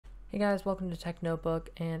Hey guys, welcome to Tech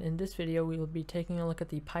Notebook, and in this video we will be taking a look at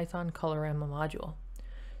the Python Colorama module.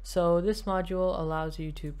 So this module allows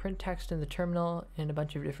you to print text in the terminal in a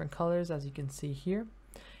bunch of different colors, as you can see here.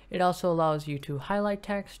 It also allows you to highlight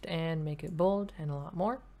text and make it bold and a lot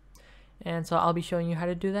more. And so I'll be showing you how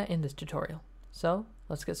to do that in this tutorial. So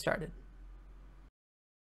let's get started.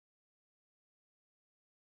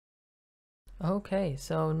 Okay,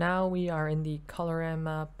 so now we are in the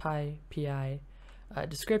Colorama PI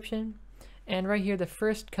description, and right here the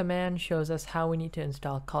first command shows us how we need to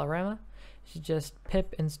install Colorama. It's just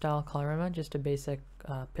pip install Colorama, just a basic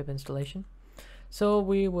pip installation. So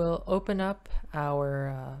we will open up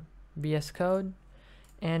our VS Code,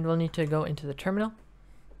 and we'll need to go into the terminal,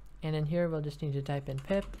 and in here we'll just need to type in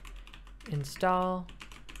pip install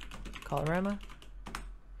Colorama.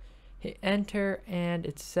 Hit enter, and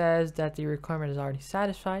it says that the requirement is already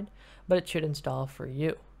satisfied, but it should install for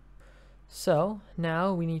you. So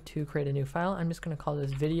now we need to create a new file. I'm just going to call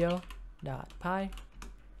this video.py.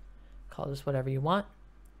 Call this whatever you want.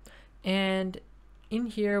 And in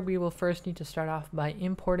here we will first need to start off by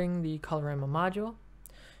importing the Colorama module.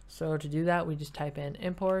 So to do that, we just type in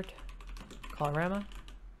import Colorama.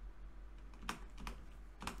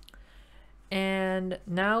 And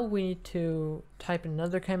now we need to type in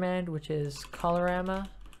another command, which is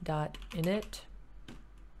colorama.init.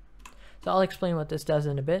 So I'll explain what this does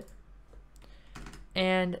in a bit.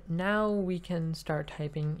 And now we can start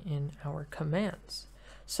typing in our commands.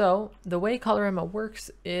 So the way Colorama works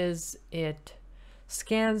is it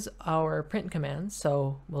scans our print commands.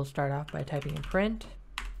 So we'll start off by typing in print,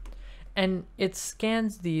 and it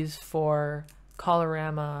scans these for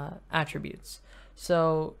Colorama attributes.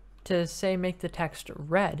 So to say make the text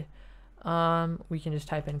red, we can just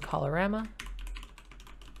type in Colorama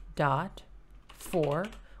dot for,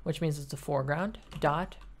 which means it's the foreground,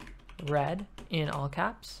 dot red in all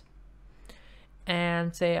caps,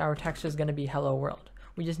 and say our text is going to be hello world.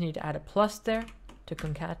 We just need to add a plus there to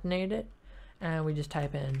concatenate it, and we just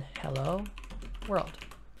type in hello world.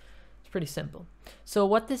 It's pretty simple. So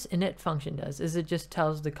what this init function does is it just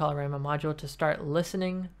tells the Colorama module to start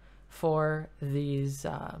listening for these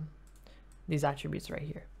attributes right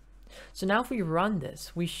here. So now if we run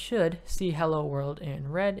this, we should see hello world in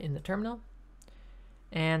red in the terminal,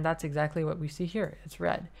 and that's exactly what we see here. It's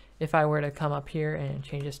red. If I were to come up here and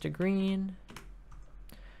change this to green,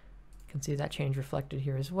 you can see that change reflected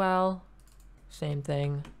here as well. Same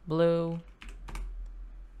thing, blue.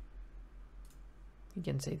 You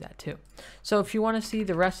can see that too. So if you want to see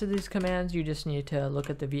the rest of these commands, you just need to look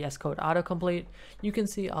at the VS Code autocomplete. You can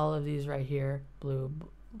see all of these right here: blue,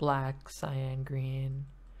 black, cyan, green,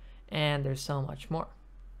 and there's so much more.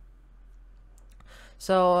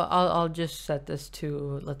 So I'll just set this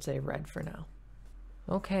to, let's say, red for now.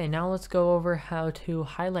 Okay, now let's go over how to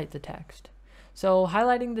highlight the text. So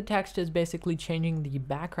highlighting the text is basically changing the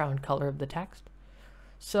background color of the text.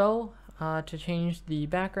 So to change the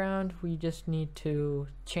background, we just need to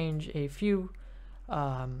change a few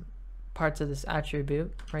parts of this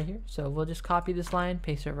attribute right here. So we'll just copy this line,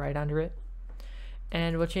 paste it right under it,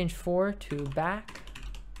 and we'll change for to back,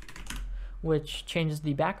 which changes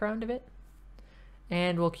the background of it,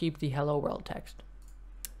 and we'll keep the hello world text.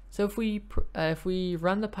 So if we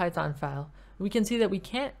run the Python file, we can see that we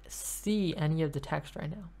can't see any of the text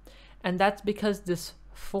right now, and that's because this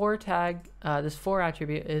for tag, this for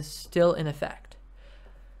attribute is still in effect.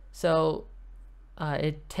 So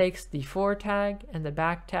it takes the for tag and the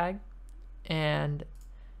back tag, and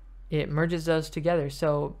it merges those together.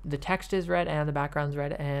 So the text is red and the background's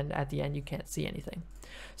red, and at the end you can't see anything.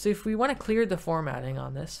 So if we want to clear the formatting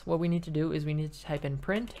on this, what we need to do is we need to type in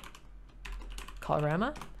print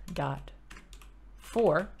Colorama dot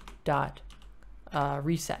for dot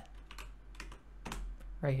reset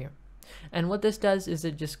right here. And what this does is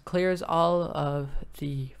it just clears all of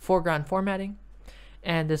the foreground formatting,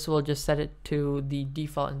 and this will just set it to the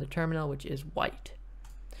default in the terminal, which is white.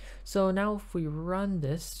 So now if we run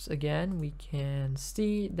this again, we can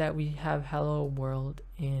see that we have hello world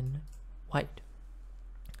in white.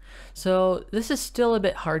 So this is still a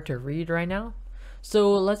bit hard to read right now.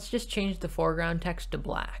 So let's just change the foreground text to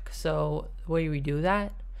black. So the way we do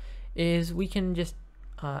that is we can just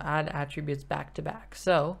add attributes back to back.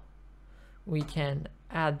 So we can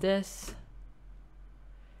add this,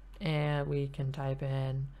 and we can type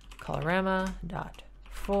in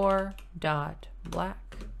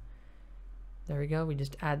colorama.for.black. There we go. We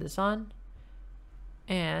just add this on,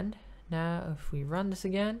 and now if we run this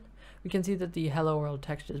again, we can see that the hello world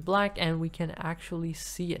text is black, and we can actually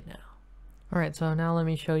see it now. Alright, so now let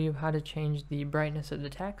me show you how to change the brightness of the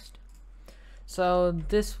text. So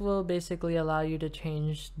this will basically allow you to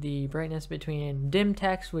change the brightness between dim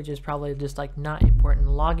text, which is probably just like not important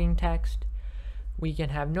logging text. We can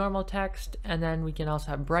have normal text, and then we can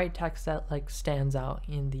also have bright text that like stands out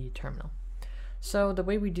in the terminal. So the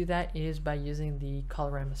way we do that is by using the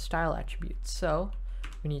Colorama style attribute. So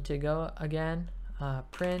we need to go again,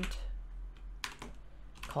 print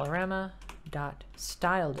Colorama dot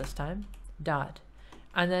style this time, dot,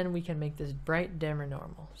 and then we can make this bright, dim, or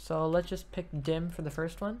normal. So let's just pick dim for the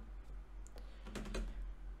first one,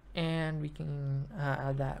 and we can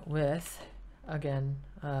add that with, again,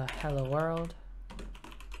 hello world.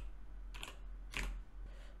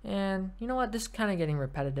 And you know what, this is kind of getting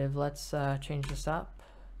repetitive. Let's change this up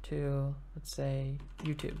to, let's say,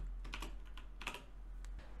 YouTube.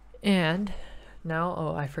 And now,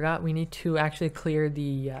 oh, I forgot, we need to actually clear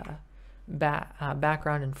the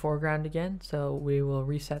background and foreground again. So we will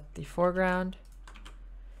reset the foreground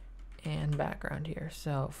and background here.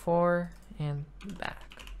 So fore and back.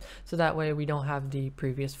 So that way we don't have the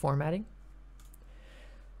previous formatting.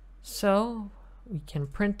 So we can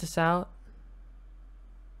print this out.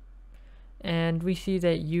 And we see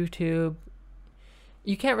that YouTube,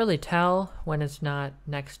 you can't really tell when it's not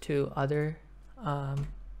next to other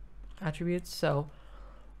attributes. So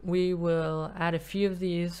we will add a few of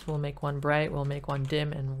these. We'll make one bright, we'll make one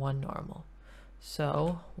dim, and one normal.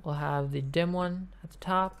 So we'll have the dim one at the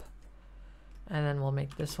top, and then we'll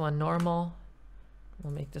make this one normal.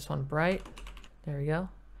 We'll make this one bright. There we go.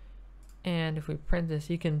 And if we print this,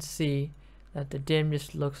 you can see that the dim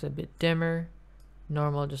just looks a bit dimmer.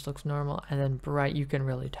 Normal just looks normal, and then bright, you can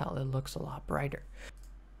really tell it looks a lot brighter.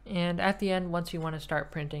 And at the end, once you want to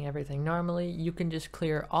start printing everything normally, you can just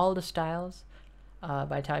clear all the styles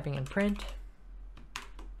by typing in print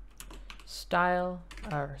style,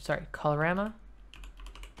 or sorry, Colorama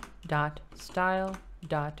dot style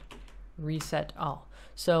dot reset all.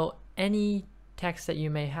 So any text that you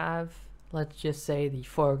may have, let's just say the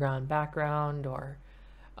foreground, background, or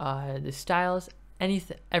the styles,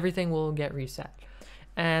 everything will get reset.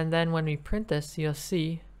 And then when we print this, you'll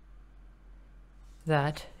see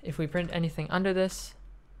that if we print anything under this,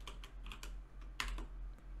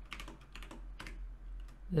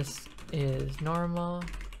 this is normal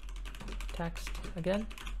text again.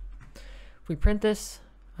 If we print this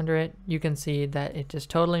under it, you can see that it's just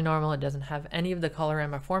totally normal. It doesn't have any of the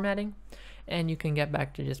Colorama formatting, and you can get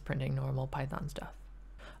back to just printing normal Python stuff.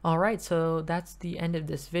 Alright, so that's the end of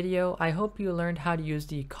this video. I hope you learned how to use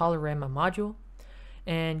the Colorama module,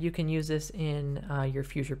 and you can use this in your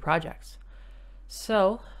future projects.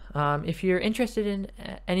 So if you're interested in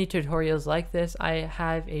any tutorials like this, I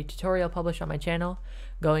have a tutorial published on my channel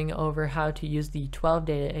going over how to use the 12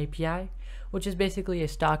 data API, which is basically a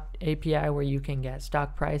stock API where you can get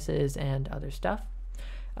stock prices and other stuff.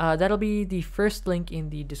 That'll be the first link in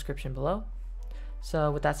the description below. So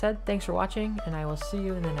with that said, thanks for watching, and I will see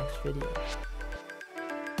you in the next video.